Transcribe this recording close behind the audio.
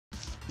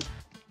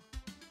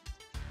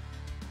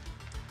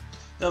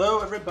Hello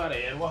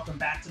everybody and welcome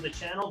back to the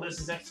channel.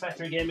 This is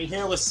XFactor Gaming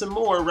here with some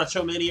more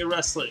RetroMania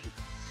Wrestling.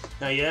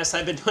 Now yes,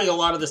 I've been doing a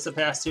lot of this the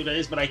past 2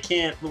 days, but I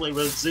can't really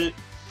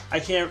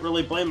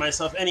blame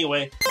myself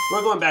anyway.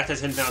 We're going back to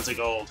 10 pounds of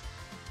gold.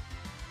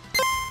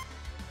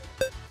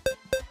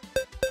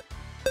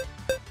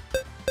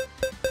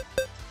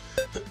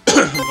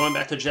 I'm going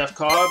back to Jeff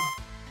Cobb.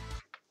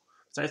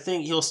 So I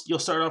think you'll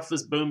start off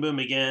as Boom Boom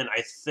again,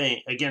 I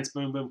think, against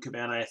Boom Boom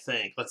Cabana, I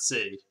think. Let's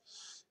see.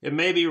 It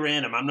may be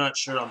random, I'm not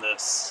sure on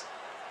this.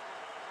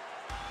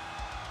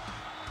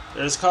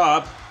 There's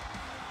Cobb.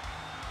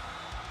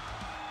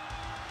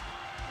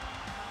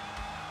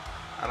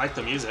 I like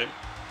the music.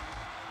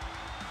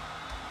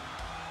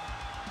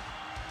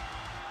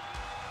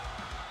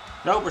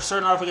 Nope, we're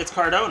starting off against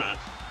Cardona.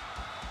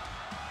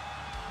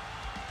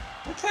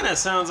 That kind of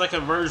sounds like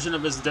a version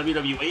of his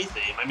WWE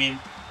theme. I mean,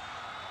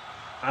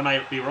 I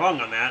might be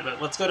wrong on that,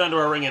 but let's go down to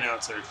our ring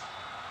announcer.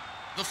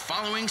 The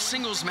following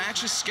singles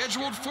match is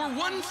scheduled for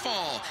one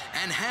fall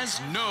and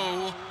has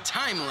no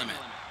time limit.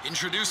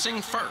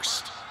 Introducing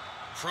first,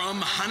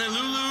 from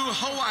Honolulu,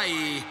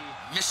 Hawaii,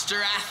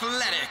 Mr.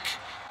 Athletic,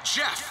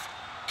 Jeff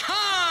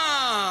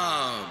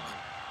Cobb.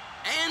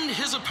 And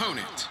his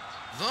opponent,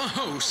 the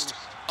host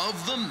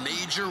of the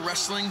Major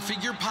Wrestling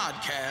Figure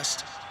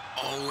Podcast,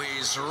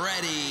 always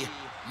ready,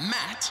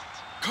 Matt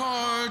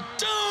Cardona.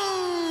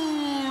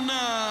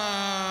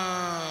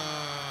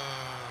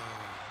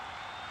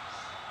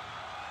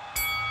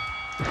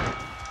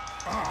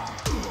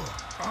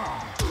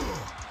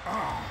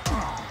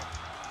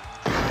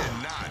 Did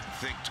not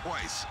think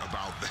twice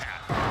about that.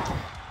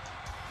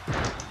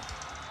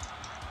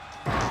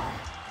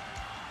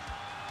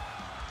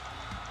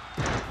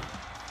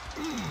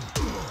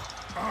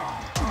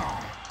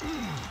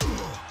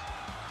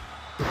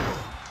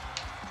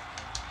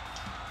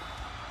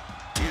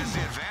 He has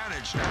the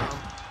advantage now.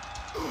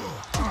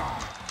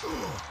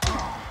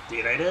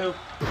 Did I do?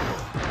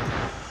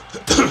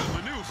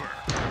 Maneuver.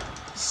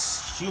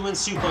 Human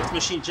suplex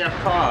machine Jeff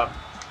Cobb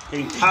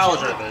getting pile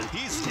driven.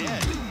 He's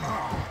dead.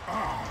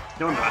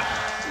 No, I'm not.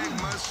 Big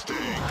mistake.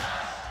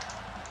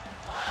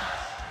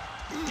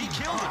 He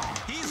killed him.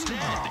 He's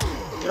dead.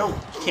 You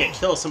can't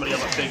kill somebody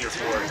on a figure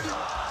four.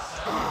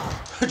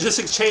 They're just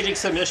exchanging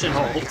submission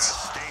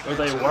holds. Or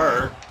they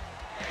were.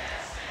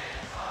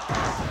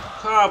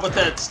 Cobb with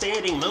that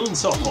standing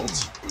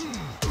moonsault.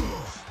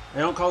 They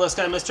don't call this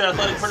guy Mr.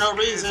 Athletic for no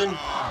reason.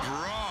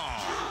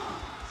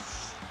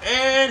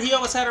 And he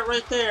almost had it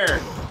right there.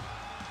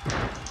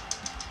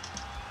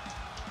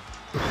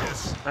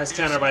 Nice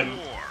counter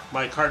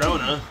by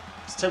Cardona.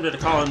 I was tempted to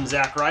call him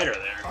Zack Ryder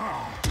there.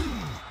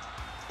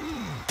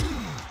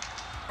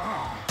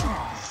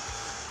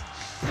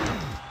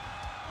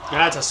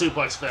 That's a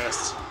suplex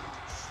fest.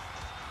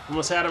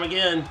 Almost had him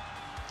again.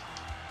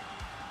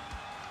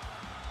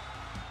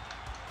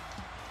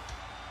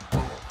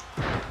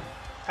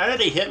 How did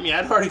he hit me?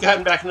 I'd already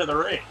gotten back into the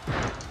ring.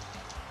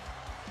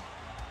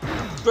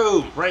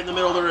 Boom! Right in the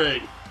middle of the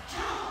ring.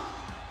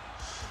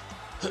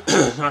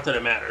 Not that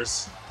it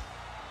matters.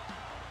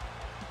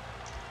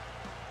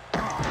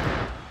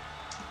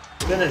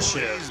 Finish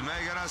him. He's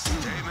making a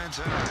statement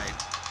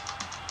tonight.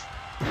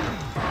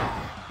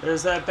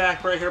 There's that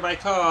backbreaker by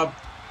Cobb.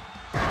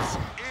 It's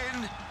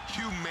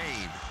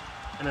inhumane.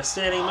 And a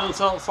standing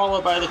moonsault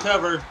followed by the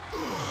cover.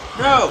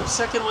 No!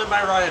 Second win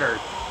by Ryder.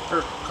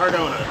 Or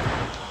Cardona.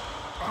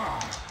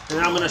 And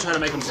now I'm going to try to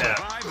make him tap.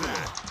 Survive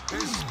that.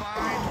 His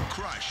spine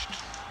crushed.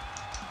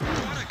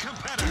 What a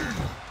competitor.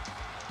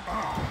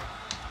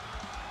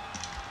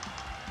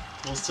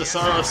 Well,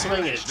 Cesaro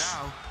swingage.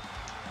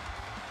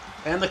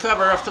 And the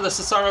cover after the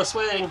Cesaro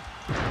swing.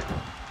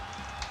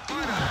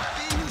 What a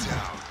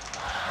beatdown.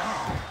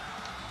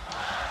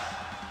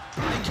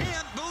 I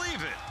can't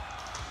believe it.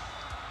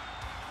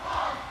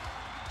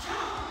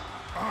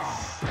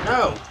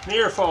 No!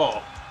 Near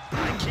fall.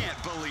 I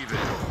can't believe it.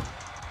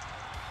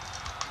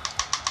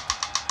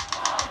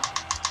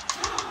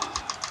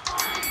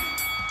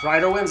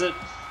 Ryder wins it.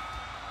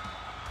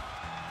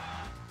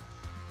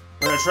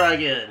 We're going to try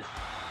again.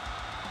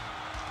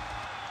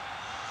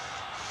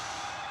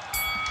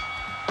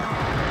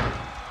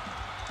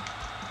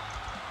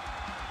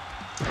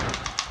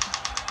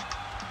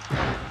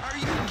 Are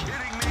you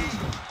kidding me?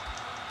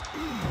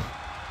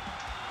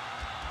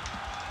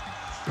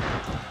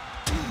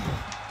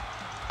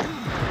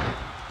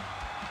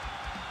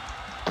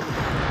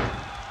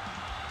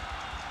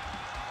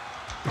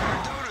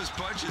 Cardona's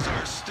punches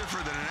are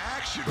stiffer than an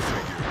action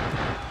figure.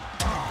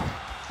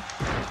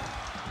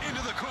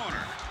 Into the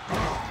corner.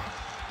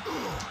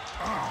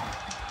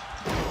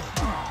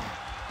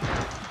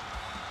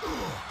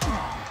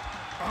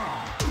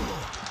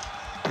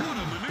 What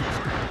a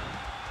maneuver.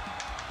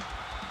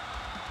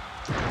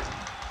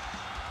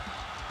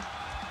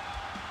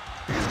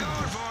 He's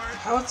going for it.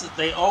 How is it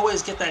they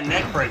always get that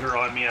neck breaker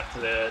on me after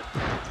that?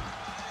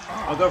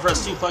 I'll go for a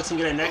suplex and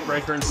get a neck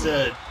breaker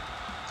instead.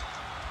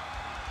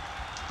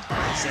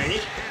 See? Kidding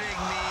me?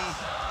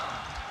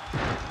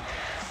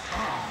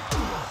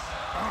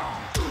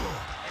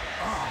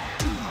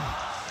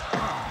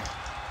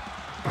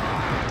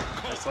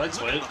 flex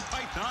weight.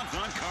 Pythons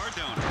on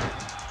Cardona.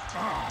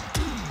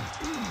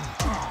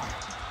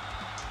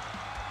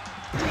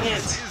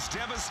 This is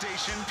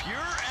devastation, pure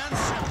and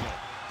simple.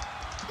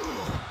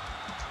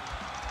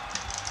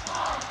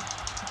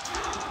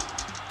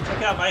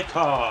 Check out my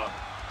car.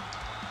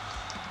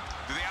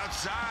 To the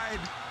outside.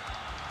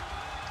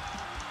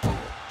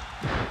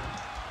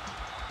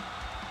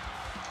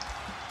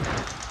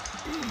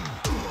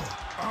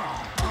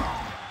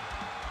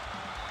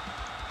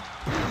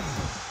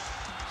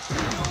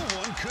 No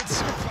one could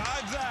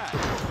survive that.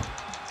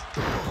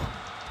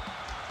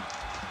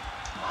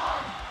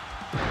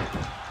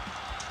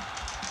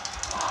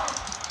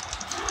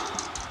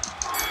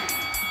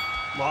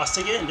 Lost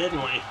again,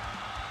 didn't we?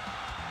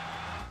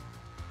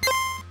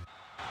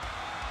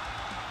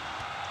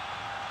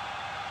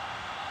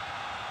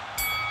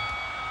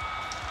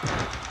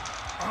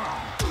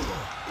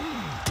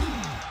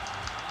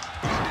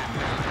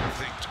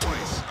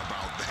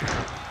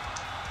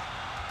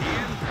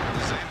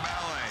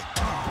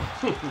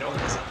 No,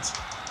 it isn't.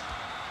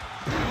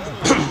 No one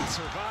can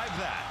survive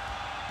that.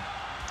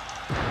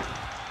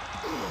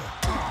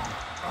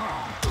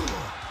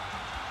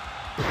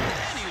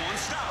 Anyone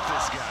stop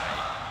this guy?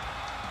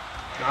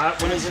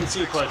 Not when he's in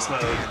suplex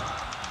mode.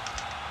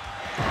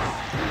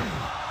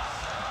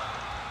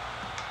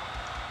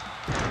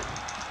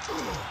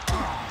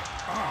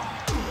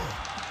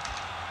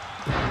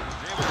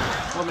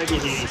 Or maybe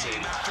DDT.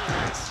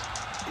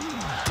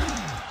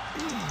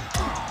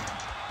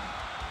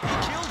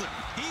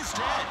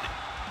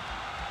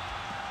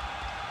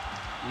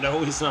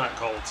 No, he's not,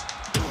 Colt.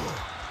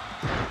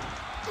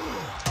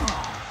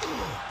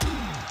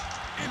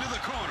 Into the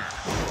corner.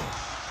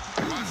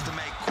 He wants to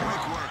make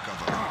quick work of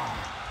him.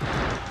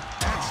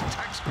 That's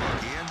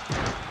textbook, Ian.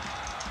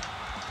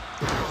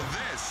 Well,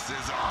 this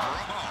is a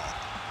brawl.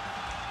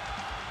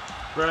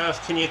 Ref,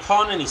 can you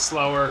call it any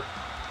slower?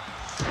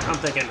 I'm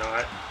thinking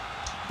not.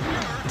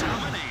 Pure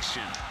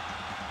domination.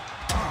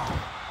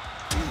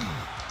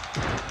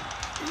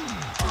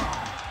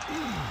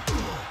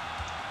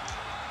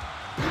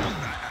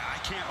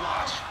 Can't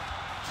watch.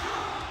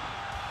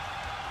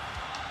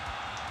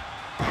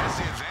 He has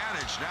the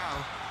advantage now.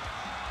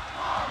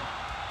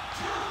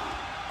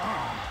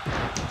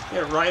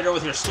 Yeah, Ryder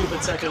with your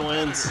stupid second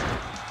wins. To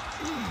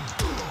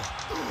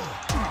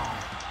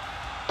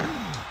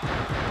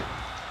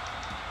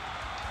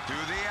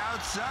the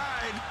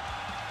outside.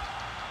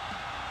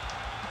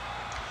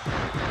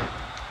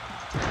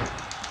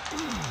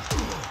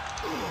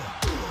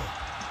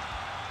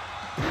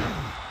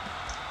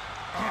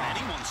 Can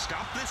anyone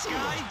stop this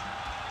guy?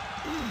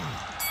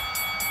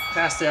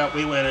 Passed out,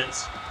 we win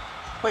it.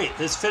 Wait,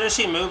 his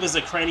finishing move is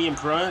a cranium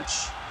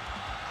crunch?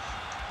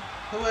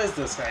 Who is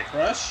this guy,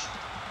 Crush?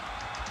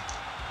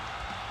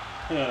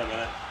 Hang on a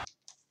minute.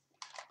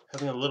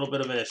 Having a little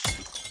bit of an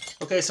issue.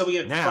 Okay, so we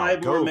get now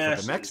 5 more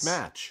matches. For the next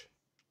match.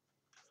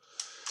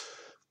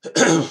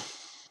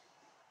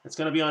 It's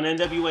going to be on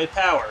NWA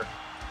Power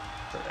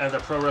at the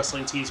Pro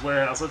Wrestling Tees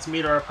warehouse. Let's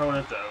meet our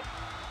opponent, though.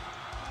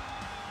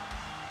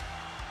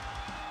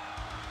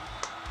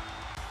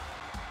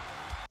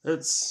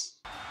 It's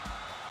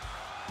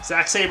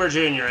Zack Sabre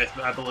Jr.,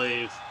 I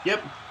believe.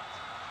 Yep.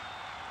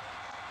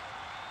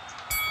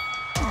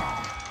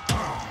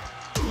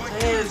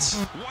 It's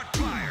What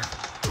fire?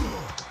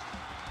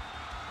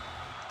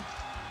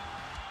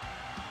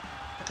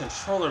 the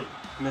controller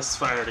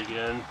misfired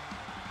again.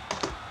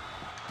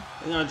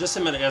 Hang on just a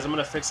minute, guys. I'm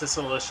going to fix this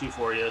little issue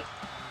for you.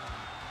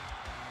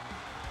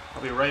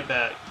 I'll be right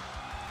back.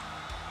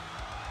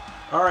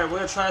 Alright, we're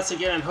going to try this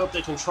again and hope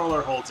the controller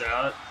holds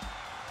out.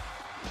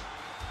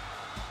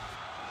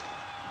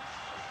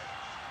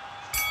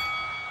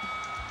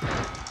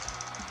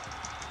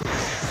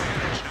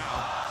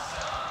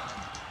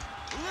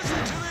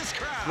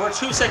 We're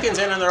 2 seconds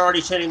in and they're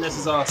already chanting "This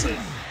is awesome."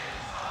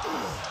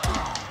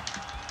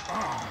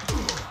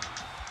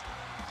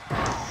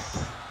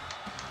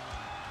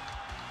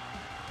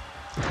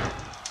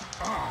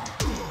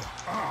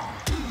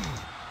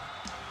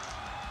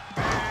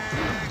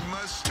 Big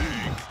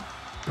mistake.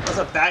 That's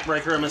a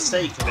backbreaker, a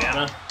mistake,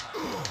 Cabana.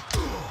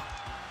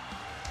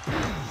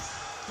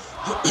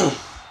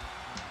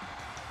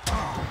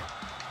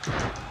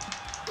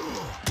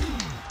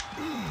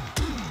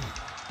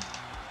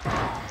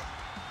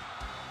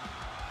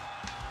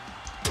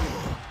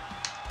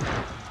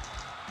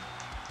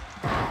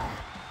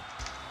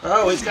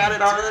 Oh, he's got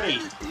it already.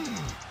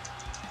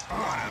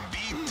 What a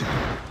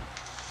beatdown.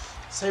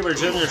 Sabre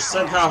Jr.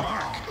 somehow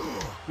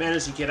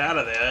managed to get out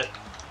of that.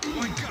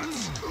 What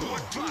guts?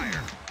 What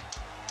fire?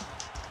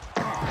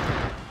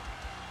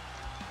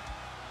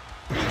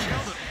 He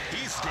killed him.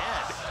 He's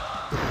dead.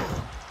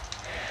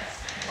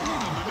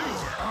 What a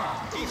maneuver.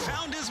 He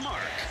found his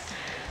mark.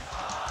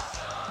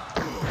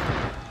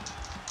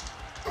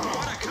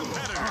 What a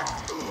competitor.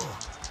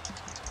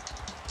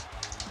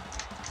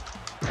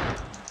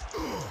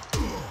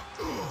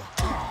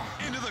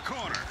 Into the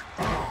corner.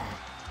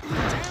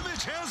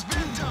 Damage has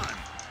been done.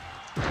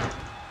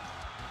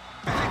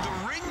 I think the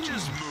ring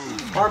just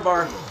moved. Hard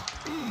bar.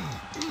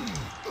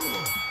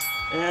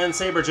 And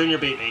Sabre Jr.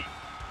 beat me.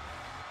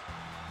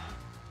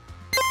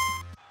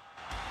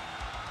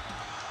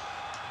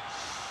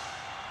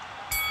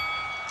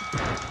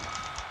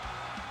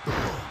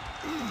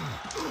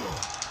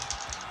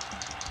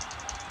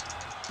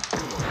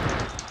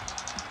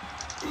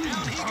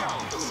 Down he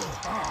goes.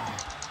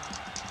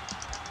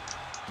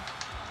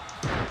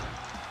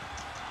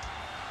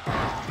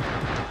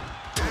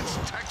 That's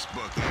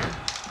textbook here.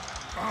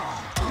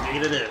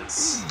 Indeed it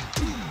is.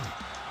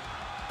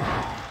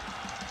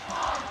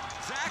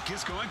 Zack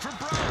is going for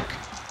broke.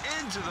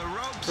 Into the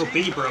ropes. He'll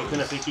be broken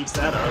if he keeps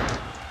that up.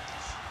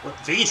 What,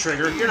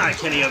 V-trigger? You're not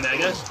Kenny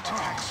Omega.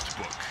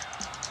 Textbook.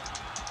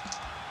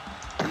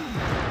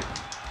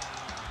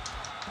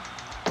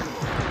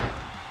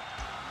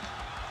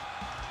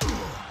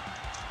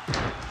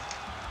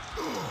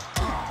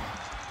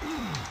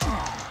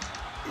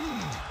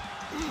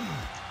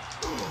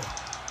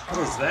 What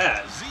is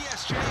that?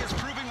 ZSJ is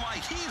proving why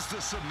he's the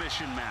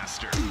submission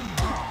master.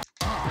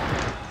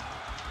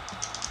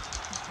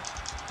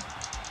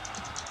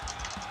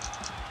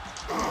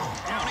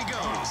 Down he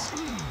goes.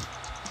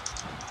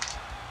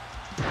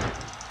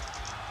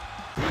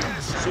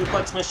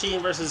 Suplex Machine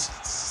versus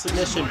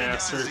Submission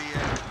Master.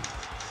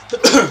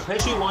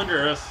 Makes you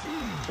wonder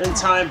if, in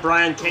time,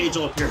 Brian Cage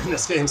will appear in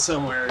this game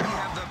somewhere.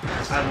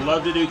 I'd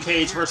love to do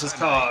Cage versus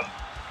Cobb.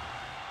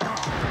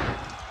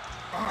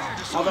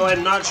 Although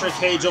I'm not sure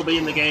Cage will be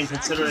in the game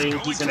considering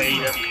he's in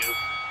AEW.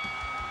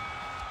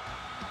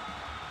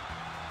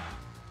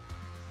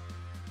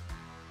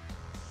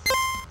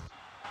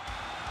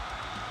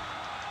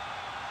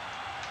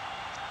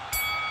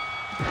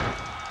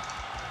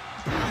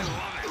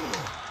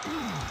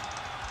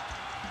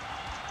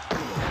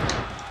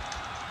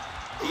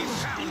 He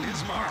found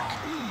his mark.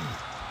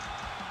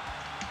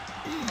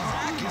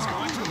 Zack is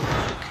going for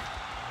broke.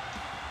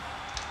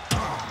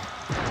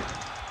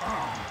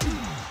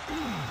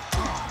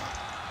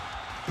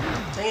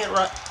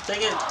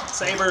 Dang it,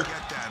 Sabre.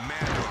 Get that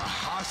man to a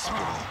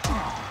hospital.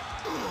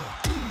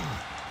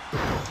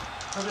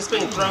 I'm just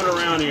being thrown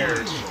around here.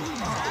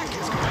 Zack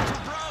is going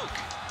for broke.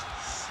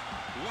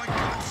 What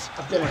guts?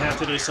 I'm gonna have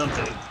to do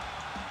something.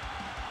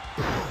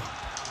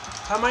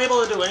 How am I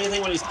able to do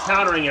anything when he's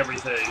countering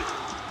everything?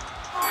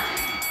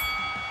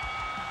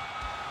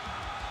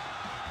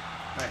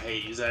 I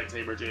hate you, Zack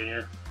Sabre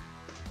Jr.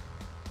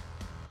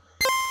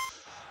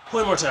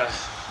 One more time.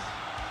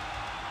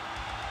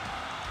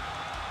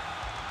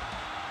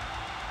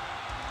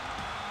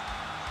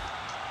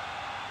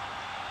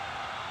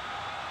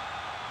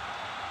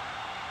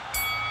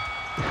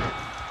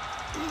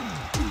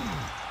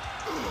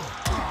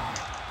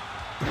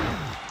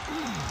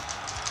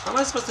 How am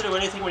I supposed to do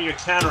anything when you're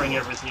countering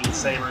everything,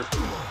 Sabre?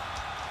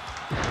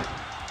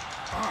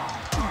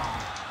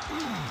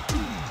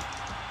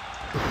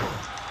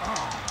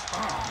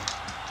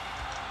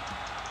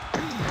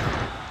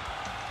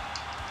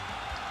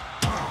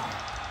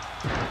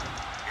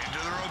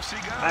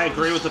 I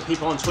agree with the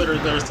people on Twitter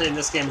that are saying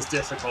this game is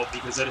difficult,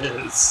 because it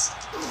is.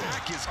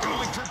 Zack is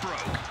going for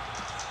broke.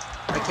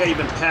 I can't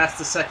even pass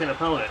the second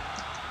opponent.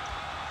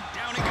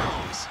 Down he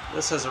goes.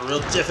 This has a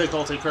real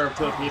difficulty curve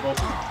to it, people.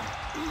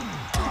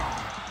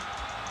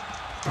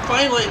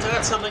 Finally,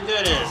 got something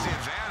good in. The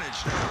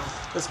advantage now.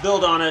 Let's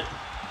build on it.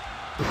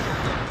 We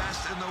have the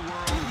best in the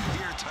world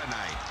here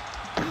tonight.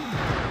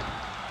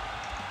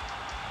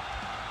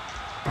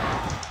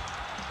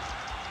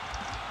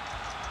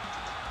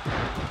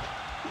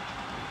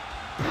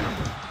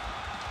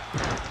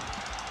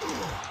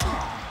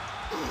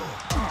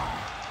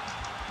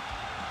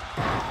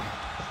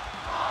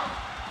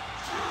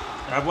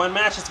 I've won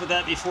matches with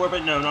that before,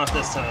 but no, not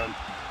this time.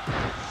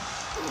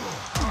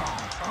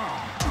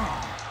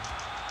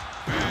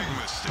 Big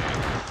mistake.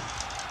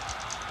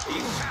 He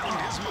found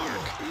his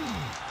mark.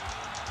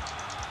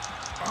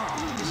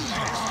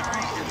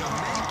 History in the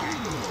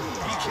making.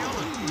 He killed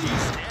him.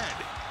 He's dead.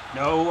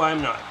 No,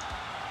 I'm not.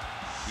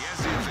 He has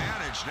the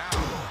advantage now.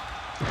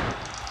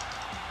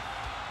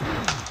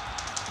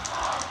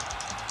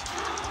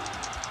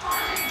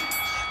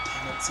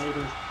 Damn it,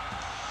 Sabre.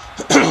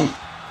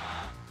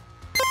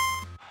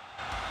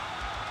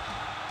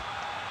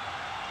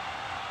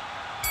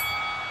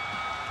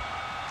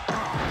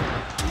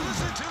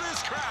 Listen to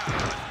this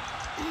crowd.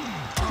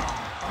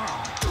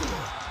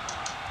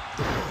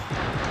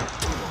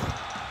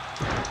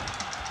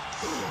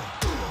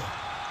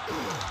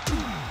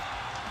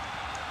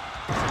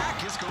 Zack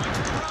is going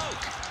for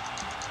broke.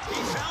 He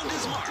found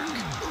his mark.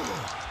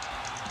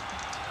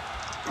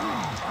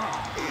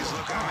 He's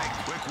looking to make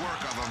quick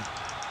work of him.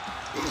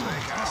 He's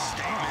making a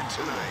statement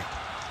tonight.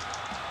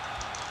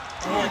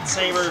 Damn it,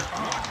 Sabre.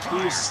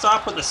 You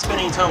stop with the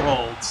spinning toe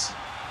holds.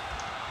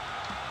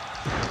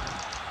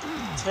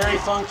 Terry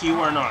Funk, you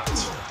are not.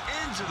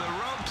 Into the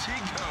ropes he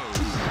goes.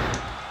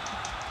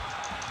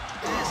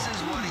 This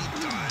is what he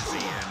does,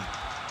 Ian.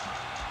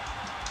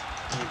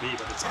 Maybe,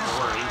 but it's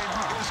boring.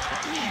 His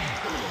crushed.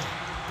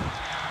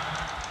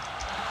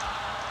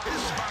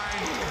 His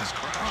spine is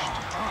crushed.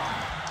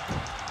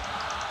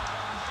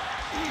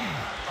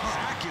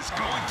 Zack is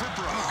going for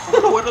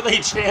broke. What are they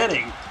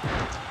chanting?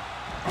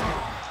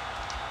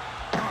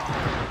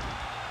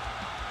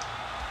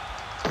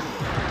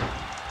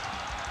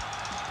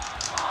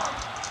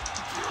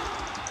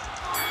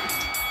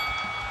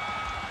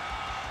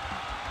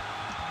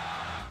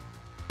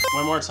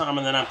 more time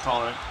and then I'm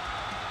calling it.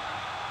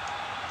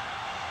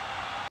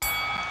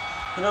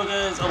 You know,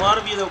 guys, a lot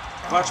of you that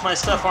watch my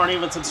stuff aren't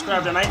even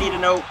subscribed, and I need to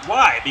know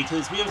why,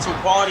 because we have some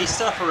quality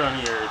stuff around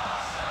here.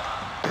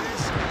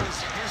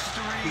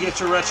 You get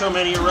your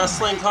RetroMania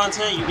wrestling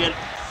content, you get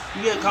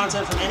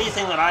content from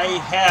anything that I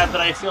have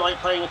that I feel like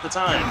playing at the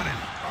time.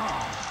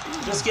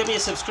 Just give me a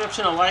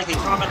subscription, a like, a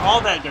comment,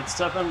 all that good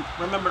stuff, and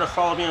remember to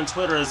follow me on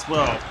Twitter as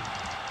well.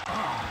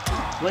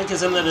 Link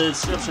is in the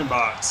description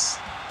box.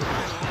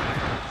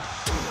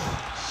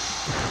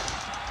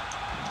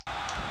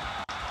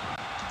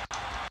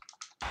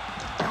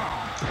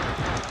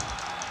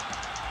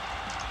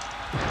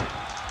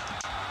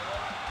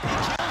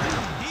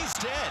 He's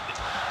dead.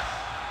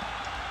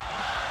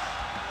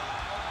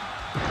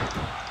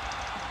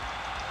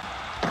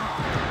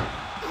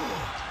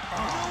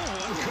 No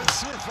one could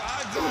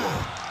survive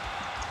that.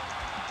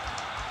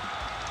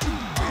 We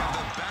have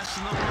the best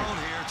in the world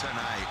here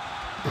tonight.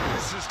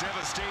 This is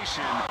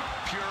devastation,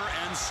 pure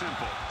and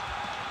simple.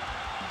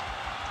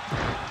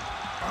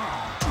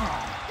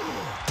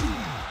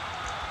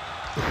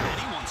 Can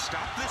anyone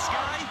stop this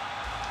guy?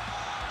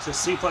 It's a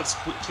suplex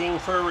king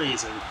for a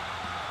reason.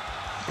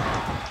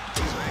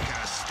 He's making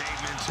a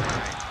statement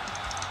tonight.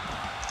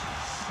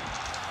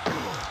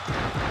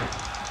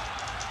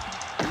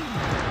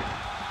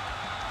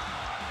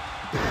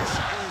 This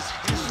is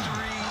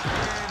history.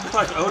 Looked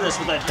like Otis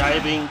with that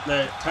diving,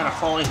 that kind of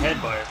falling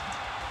headbutt.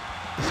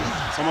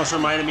 It's almost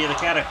reminded me of the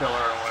Caterpillar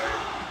in a way.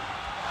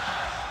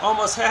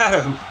 Almost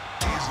had him.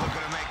 He's looking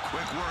to make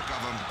quick work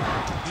of him.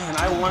 Man,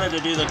 I wanted to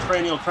do the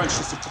cranial crunch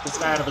just to take this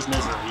guy out of his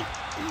misery.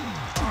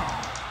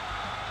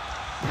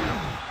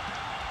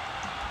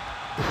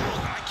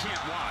 I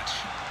can't watch.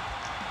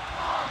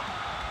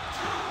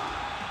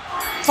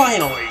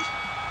 Finally!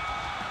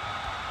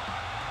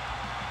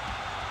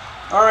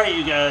 Alright,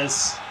 you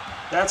guys.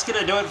 That's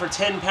gonna do it for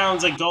 10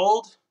 pounds of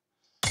gold.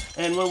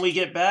 And when we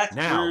get back,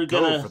 Now we're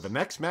go gonna for the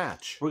next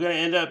match.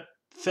 end up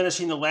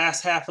finishing the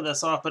last half of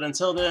this off. But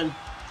until then,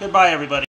 goodbye, everybody.